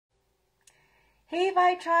Hey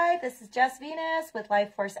Vibe Tribe, this is Jess Venus with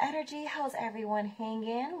Life Force Energy. How's everyone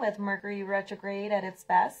hanging with Mercury retrograde at its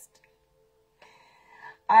best?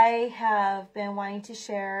 I have been wanting to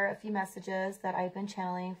share a few messages that I've been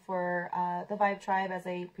channeling for the Vibe Tribe as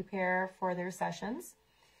I prepare for their sessions.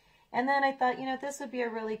 And then I thought, this would be a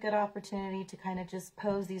really good opportunity to kind of just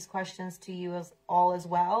pose these questions to you as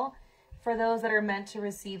well. For those that are meant to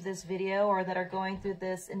receive this video or that are going through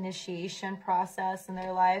this initiation process in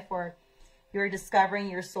their life, or you're discovering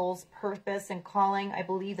your soul's purpose and calling, I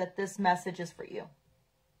believe that this message is for you.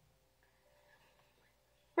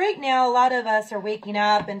 Right now, a lot of us are waking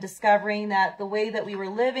up and discovering that the way that we were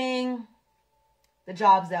living, the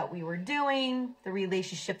jobs that we were doing, the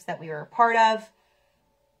relationships that we were a part of,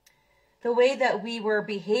 the way that we were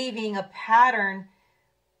behaving, a pattern,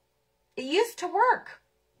 it used to work.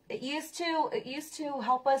 It used to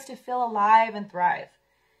help us to feel alive and thrive.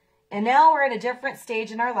 And now we're at a different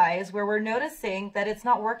stage in our lives where we're noticing that it's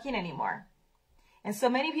not working anymore. And so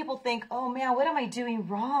many people think, oh man, what am I doing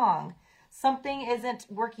wrong? Something isn't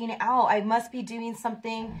working out. I must be doing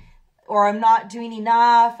something, or I'm not doing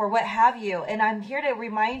enough, or what have you. And I'm here to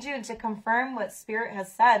remind you and to confirm what Spirit has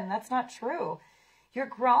said, and that's not true. You're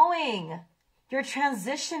growing. You're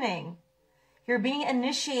transitioning. You're being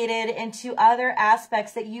initiated into other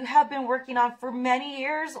aspects that you have been working on for many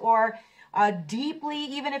years, or deeply,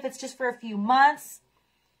 even if it's just for a few months.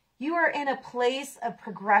 You are in a place of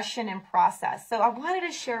progression and process. So I wanted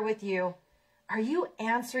to share with you, are you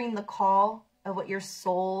answering the call of what your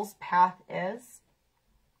soul's path is?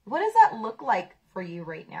 What does that look like for you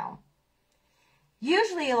right now?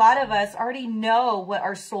 Usually a lot of us already know what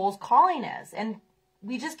our soul's calling is, and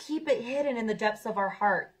we just keep it hidden in the depths of our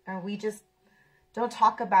heart, and we just don't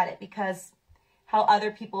talk about it because how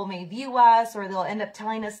other people may view us, or they'll end up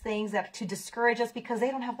telling us things that to discourage us because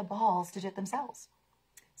they don't have the balls to do it themselves.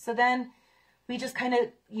 So then we just kind of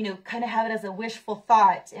have it as a wishful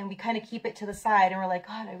thought, and we kind of keep it to the side, and we're like,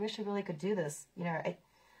 God, I wish I really could do this. But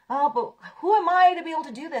who am I to be able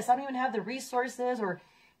to do this? I don't even have the resources, or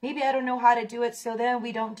maybe I don't know how to do it. So then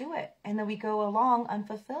we don't do it, and then we go along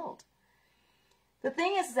unfulfilled. The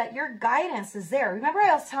thing is that your guidance is there. Remember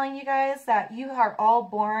I was telling you guys that you are all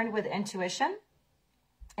born with intuition?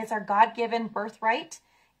 It's our God-given birthright.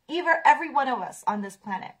 Every one of us on this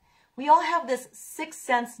planet. We all have this sixth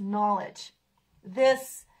sense knowledge,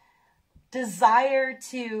 this desire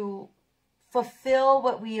to fulfill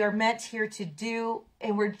what we are meant here to do,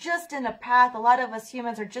 and we're just in a path. A lot of us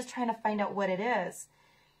humans are just trying to find out what it is.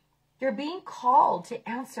 You're being called to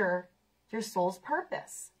answer your soul's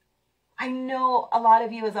purpose. I know a lot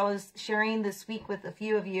of you, as I was sharing this week with a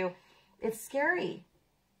few of you, it's scary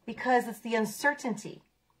because it's the uncertainty,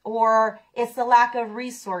 or it's the lack of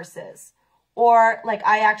resources. Or like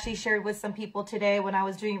I actually shared with some people today when I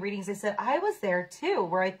was doing readings, I said, I was there too,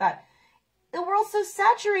 where I thought, the world's so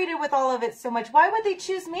saturated with all of it so much. Why would they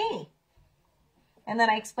choose me? And then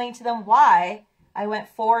I explained to them why I went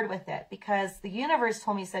forward with it. Because the universe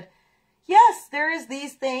told me, said, yes, there is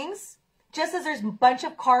these things. Just as there's a bunch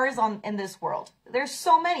of cars in this world. There's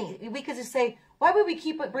so many. We could just say, why would we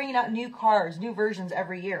keep bringing out new cars, new versions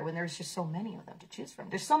every year when there's just so many of them to choose from?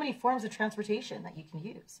 There's so many forms of transportation that you can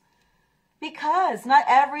use. Because not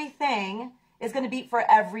everything is going to be for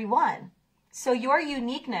everyone. So your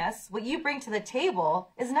uniqueness, what you bring to the table,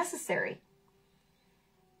 is necessary.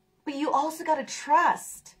 But you also got to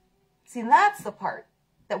trust. See, that's the part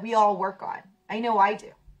that we all work on. I know I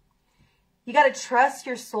do. You got to trust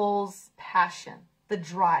your soul's passion, the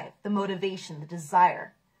drive, the motivation, the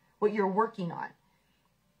desire, what you're working on.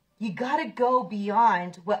 You got to go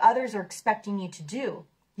beyond what others are expecting you to do.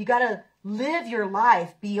 You got to live your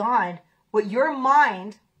life beyond what your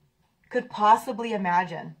mind could possibly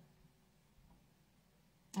imagine.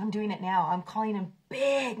 I'm doing it now. I'm calling in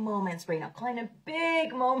big moments right now. Calling in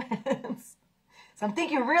big moments. So I'm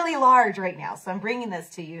thinking really large right now. So I'm bringing this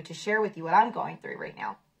to you to share with you what I'm going through right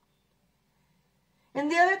now. And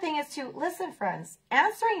the other thing is to listen, friends.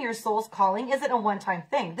 Answering your soul's calling isn't a one-time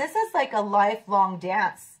thing. This is like a lifelong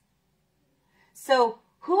dance. So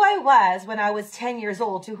who I was when I was 10 years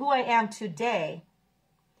old to who I am today,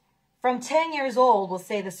 from 10 years old, we'll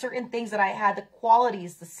say the certain things that I had, the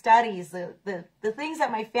qualities, the studies, the things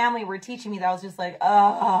that my family were teaching me that I was just like,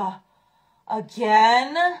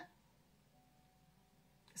 again,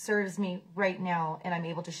 serves me right now, and I'm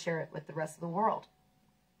able to share it with the rest of the world.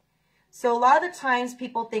 So a lot of the times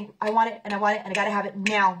people think, I want it, and I got to have it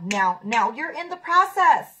now. You're in the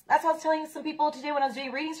process. That's what I was telling some people today when I was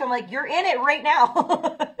doing readings. So I'm like, you're in it right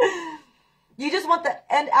now. You just want the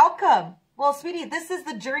end outcome. Well, sweetie, this is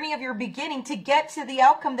the journey of your beginning to get to the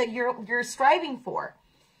outcome that you're striving for.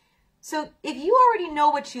 So if you already know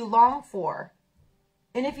what you long for,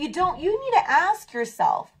 and if you don't, you need to ask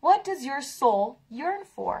yourself, what does your soul yearn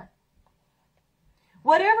for?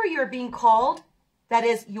 Whatever you're being called, that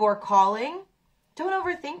is your calling, don't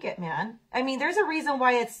overthink it, man. I mean, there's a reason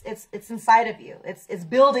why it's inside of you. It's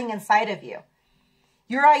building inside of you.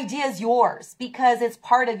 Your idea is yours because it's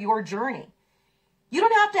part of your journey. You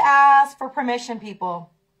don't have to ask for permission, people.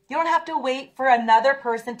 You don't have to wait for another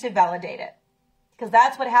person to validate it. Because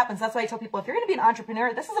that's what happens. That's why I tell people, if you're going to be an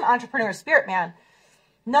entrepreneur, this is an entrepreneur spirit, man.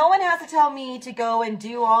 No one has to tell me to go and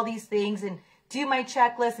do all these things and do my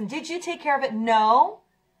checklist. And did you take care of it? No,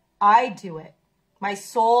 I do it. My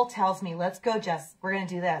soul tells me, let's go, Jess. We're going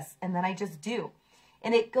to do this. And then I just do.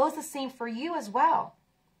 And it goes the same for you as well.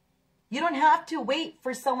 You don't have to wait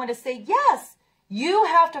for someone to say yes. You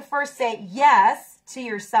have to first say yes to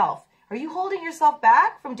yourself. Are you holding yourself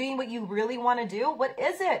back from doing what you really want to do? What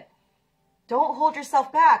is it? Don't hold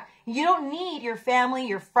yourself back. You don't need your family,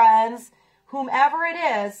 your friends, whomever it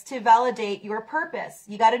is to validate your purpose.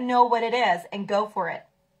 You got to know what it is and go for it.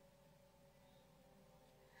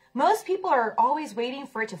 Most people are always waiting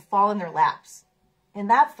for it to fall in their laps. And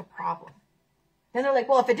that's the problem. Then they're like,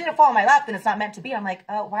 well, if it didn't fall in my lap, then it's not meant to be. I'm like,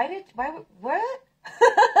 what?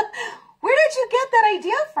 Where did you get that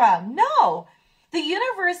idea from? No. The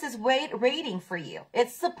universe is waiting for you.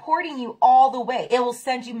 It's supporting you all the way. It will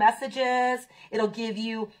send you messages. It'll give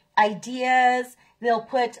you ideas. They'll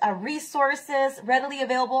put resources readily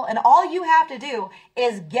available. And all you have to do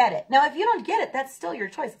is get it. Now, if you don't get it, that's still your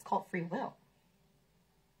choice. It's called free will.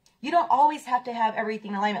 You don't always have to have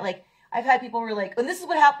everything in alignment. Like, I've had people who are like, and this is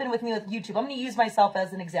what happened with me with YouTube. I'm going to use myself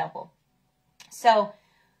as an example. So,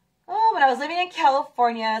 when I was living in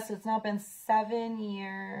California, so it's now been 7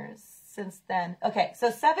 years since then. Okay,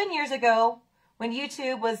 so 7 years ago, when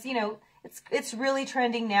YouTube was, you know, it's really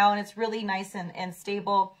trending now, and it's really nice and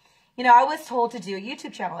stable. You know, I was told to do a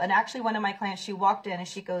YouTube channel. And actually, one of my clients, she walked in and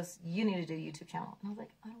she goes, you need to do a YouTube channel. And I was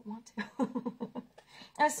like, I don't want to.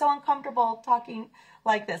 I was so uncomfortable talking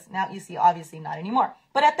like this. Now, you see, obviously not anymore.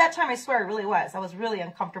 But at that time, I swear it really was. I was really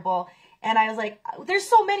uncomfortable. And I was like, there's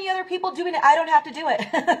so many other people doing it. I don't have to do it.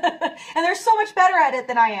 And they're so much better at it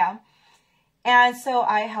than I am. And so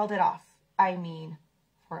I held it off. I mean,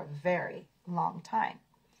 for a very long time.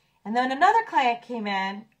 And then another client came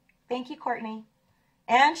in. Thank you, Courtney.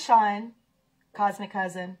 And Sean, Cosmic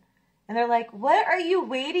Cousin. And they're like, what are you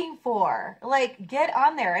waiting for? Like, get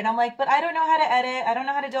on there. And I'm like, but I don't know how to edit. I don't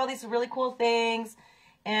know how to do all these really cool things.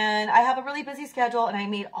 And I have a really busy schedule. And I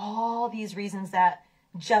made all these reasons that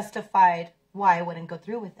justified why I wouldn't go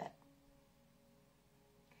through with it.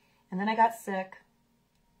 And then I got sick.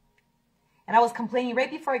 And I was complaining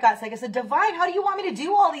right before I got sick. I said, Divine, how do you want me to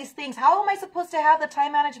do all these things? How am I supposed to have the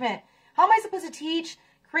time management? How am I supposed to teach,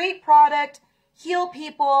 create product, heal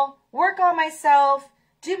people, work on myself,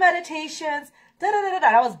 do meditations,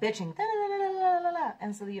 da-da-da-da-da. I was bitching. Da-da-da-da-da-da-da.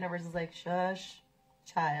 And so the universe is like, shush,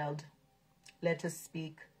 child, let us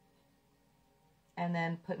speak. And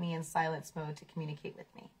then put me in silence mode to communicate with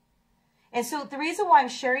me. And so the reason why I'm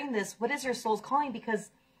sharing this, what is your soul's calling? Because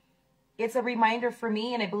it's a reminder for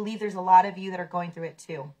me, and I believe there's a lot of you that are going through it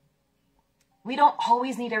too. We don't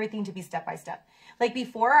always need everything to be step by step. Like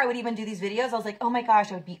before, I would even do these videos. I was like, oh my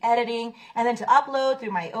gosh, I would be editing. And then to upload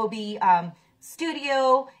through my OB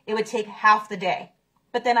studio, it would take half the day.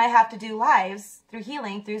 But then I have to do lives through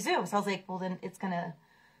healing, through Zoom. So I was like, well, then it's gonna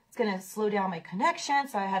slow down my connection.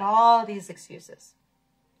 So I had all these excuses.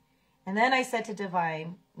 And then I said to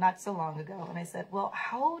Divine, not so long ago, and I said, well,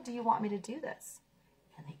 how do you want me to do this?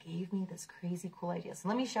 And they gave me this crazy cool idea. So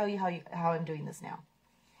let me show you how I'm doing this now.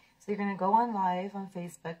 So you're going to go on live on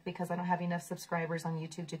Facebook because I don't have enough subscribers on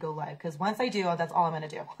YouTube to go live. Because once I do, that's all I'm going to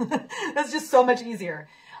do. That's just so much easier.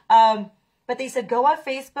 But they said, go on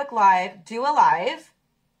Facebook Live, do a live.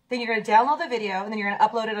 Then you're going to download the video, and then you're going to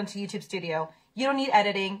upload it onto YouTube Studio. You don't need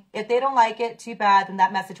editing. If they don't like it, too bad. Then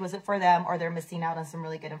that message wasn't for them, or they're missing out on some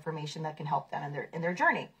really good information that can help them in their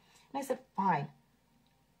journey. And I said, fine.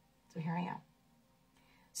 So here I am.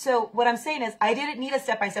 So what I'm saying is I didn't need a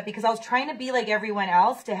step-by-step because I was trying to be like everyone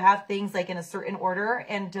else to have things like in a certain order.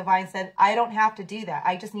 And Divine said, I don't have to do that.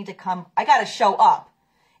 I just need to come. I got to show up.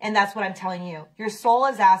 And that's what I'm telling you. Your soul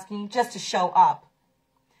is asking you just to show up.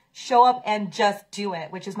 Show up and just do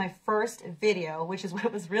it, which is my first video, which is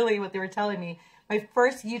what was really what they were telling me. My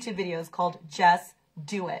first YouTube video is called Just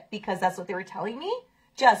Do It because that's what they were telling me.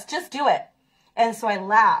 Just do it. And so I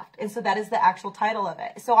laughed. And so that is the actual title of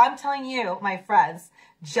it. So I'm telling you, my friends,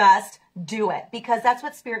 just do it because that's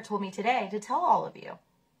what Spirit told me today to tell all of you.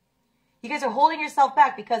 You guys are holding yourself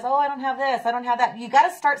back because, oh, I don't have this, I don't have that. You got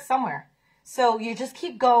to start somewhere. So you just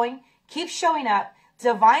keep going, keep showing up.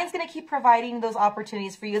 Divine's going to keep providing those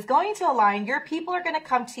opportunities for you. It's going to align. Your people are going to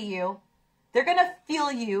come to you. They're going to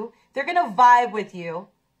feel you. They're going to vibe with you.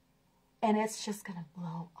 And it's just going to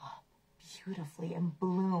blow up beautifully and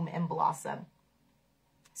bloom and blossom.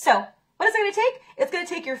 So what is it going to take? It's going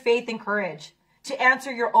to take your faith and courage to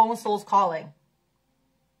answer your own soul's calling.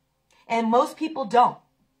 And most people don't.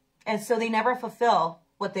 And so they never fulfill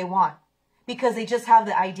what they want because they just have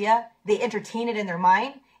the idea. They entertain it in their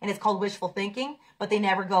mind, and it's called wishful thinking, but they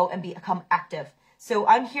never go and become active. So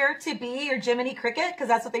I'm here to be your Jiminy Cricket because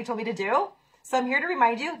that's what they told me to do. So I'm here to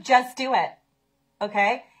remind you, just do it.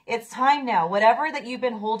 Okay? It's time now. Whatever that you've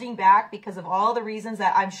been holding back because of all the reasons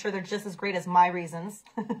that I'm sure they're just as great as my reasons.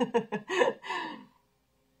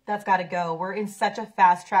 That's got to go. We're in such a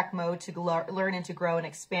fast track mode to learn and to grow and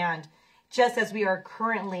expand, just as we are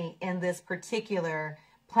currently in this particular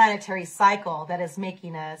planetary cycle that is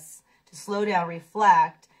making us to slow down,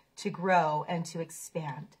 reflect, to grow, and to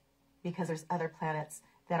expand. Because there's other planets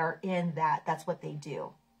that are in that. That's what they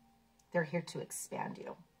do. They're here to expand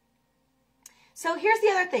you. So here's the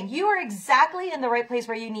other thing. You are exactly in the right place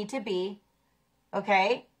where you need to be.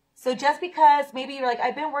 Okay? So just because maybe you're like,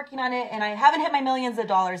 I've been working on it and I haven't hit my millions of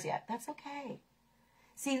dollars yet. That's okay.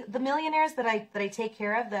 See, the millionaires that I take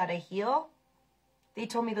care of, that I heal, they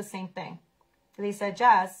told me the same thing. They said,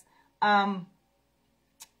 Jess, I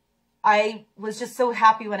was just so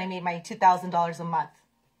happy when I made my $2,000 a month.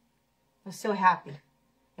 I was so happy.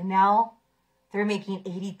 And now they're making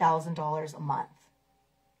 $80,000 a month.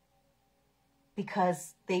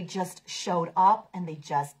 Because they just showed up and they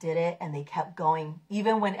just did it and they kept going.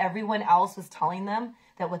 Even when everyone else was telling them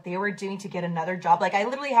that what they were doing to get another job. Like I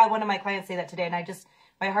literally had one of my clients say that today and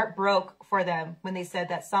my heart broke for them when they said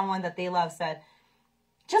that someone that they love said,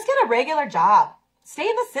 just get a regular job. Stay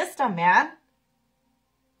in the system, man.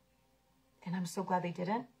 And I'm so glad they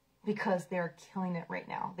didn't because they're killing it right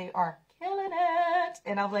now. They are killing it.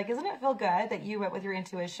 And I'm like, isn't it feel good that you went with your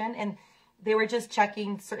intuition? And they were just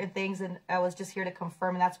checking certain things and I was just here to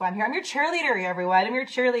confirm. And that's why I'm here. I'm your cheerleader, everyone. I'm your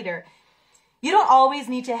cheerleader. You don't always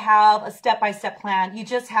need to have a step-by-step plan. You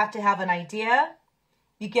just have to have an idea.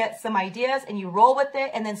 You get some ideas and you roll with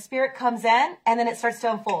it. And then spirit comes in and then it starts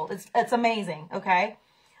to unfold. It's amazing. Okay.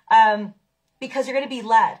 Because you're going to be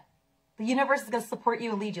led. The universe is going to support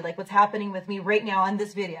you and lead you like what's happening with me right now on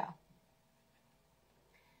this video.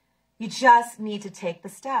 You just need to take the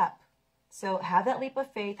step. So have that leap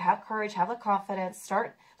of faith, have courage, have the confidence,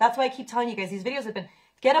 start. That's why I keep telling you guys, these videos have been,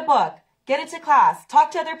 get a book, get into class,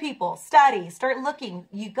 talk to other people, study, start looking.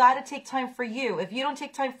 You got to take time for you. If you don't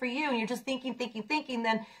take time for you and you're just thinking,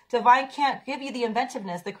 then Divine can't give you the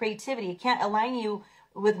inventiveness, the creativity. It can't align you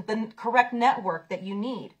with the correct network that you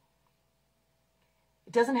need.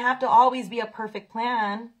 It doesn't have to always be a perfect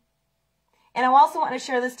plan. And I also want to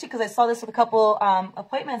share this too, because I saw this with a couple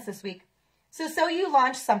appointments this week. So you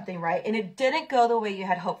launched something, right? And it didn't go the way you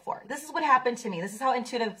had hoped for. This is what happened to me. This is how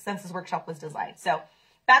Intuitive Senses Workshop was designed. So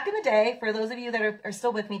back in the day, for those of you that are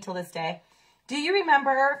still with me till this day, do you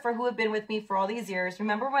remember, for who have been with me for all these years,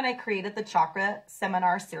 remember when I created the Chakra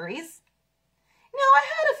Seminar Series? You know, I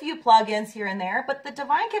had a few plugins here and there, but the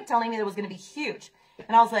Divine kept telling me that it was going to be huge.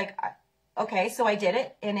 And I was like, okay, so I did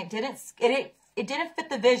it, and it didn't fit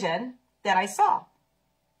the vision that I saw.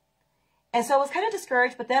 And so I was kind of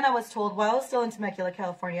discouraged, but then I was told, while I was still in Temecula,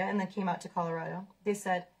 California, and then came out to Colorado, they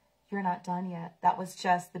said, you're not done yet. That was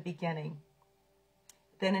just the beginning.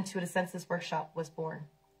 Then Intuitive Senses Workshop was born.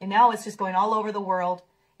 And now it's just going all over the world,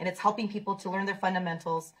 and it's helping people to learn their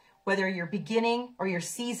fundamentals. Whether you're beginning or you're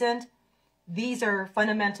seasoned, these are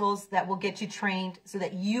fundamentals that will get you trained so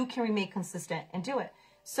that you can remain consistent and do it.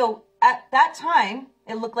 So at that time,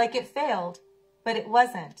 it looked like it failed, but it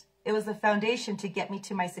wasn't. It was the foundation to get me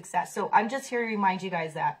to my success. So I'm just here to remind you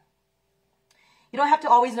guys that you don't have to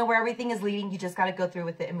always know where everything is leading. You just got to go through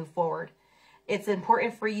with it and move forward. It's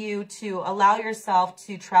important for you to allow yourself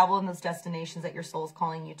to travel in those destinations that your soul is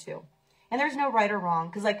calling you to. And there's no right or wrong.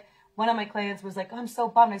 Because like one of my clients was like, oh, I'm so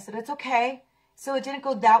bummed. I said, it's okay. So it didn't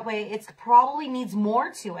go that way. It probably needs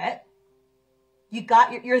more to it.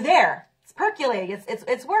 You're there. It's percolating.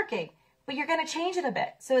 It's working. But you're going to change it a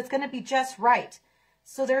bit. So it's going to be just right.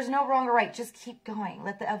 So there's no wrong or right. Just keep going.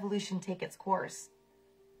 Let the evolution take its course.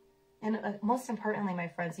 And most importantly, my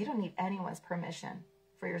friends, you don't need anyone's permission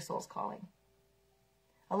for your soul's calling.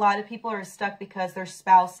 A lot of people are stuck because their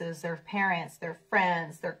spouses, their parents, their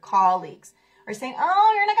friends, their colleagues are saying,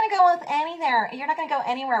 oh, you're not going to go with any there. You're not going to go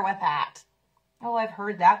anywhere with that. Oh, I've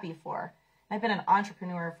heard that before. I've been an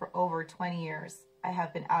entrepreneur for over 20 years. I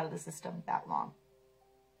have been out of the system that long.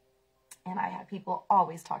 And I have people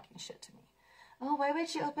always talking shit to me. oh, why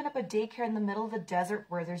would you open up a daycare in the middle of the desert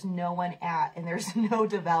where there's no one at and there's no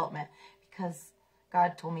development? Because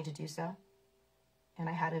God told me to do so. And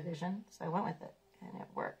I had a vision, so I went with it, and it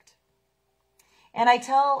worked. And I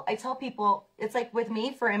tell people, it's like with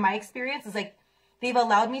me, in my experience, it's like they've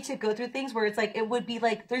allowed me to go through things where it's like, it would be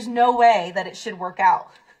like, there's no way that it should work out.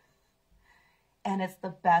 And it's the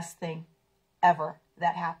best thing ever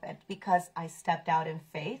that happened because I stepped out in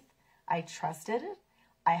faith. I trusted it.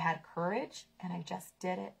 I had courage, and I just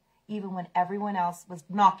did it, even when everyone else was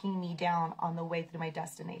knocking me down on the way to my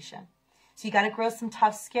destination. So you got to grow some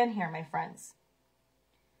tough skin here, my friends.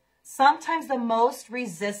 Sometimes the most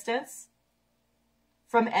resistance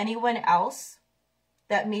from anyone else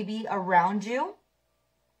that may be around you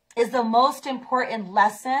is the most important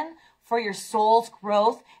lesson for your soul's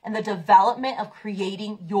growth and the development of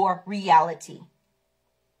creating your reality.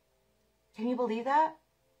 Can you believe that?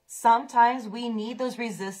 Sometimes we need those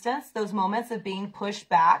resistance, those moments of being pushed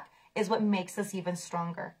back is what makes us even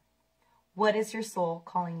stronger. What is your soul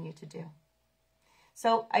calling you to do?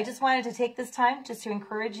 So I just wanted to take this time just to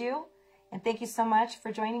encourage you. And thank you so much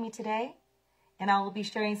for joining me today. And I will be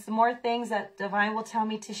sharing some more things that Divine will tell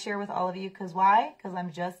me to share with all of you. Because why? Because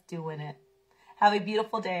I'm just doing it. Have a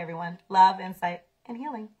beautiful day, everyone. Love, insight, and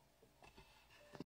healing.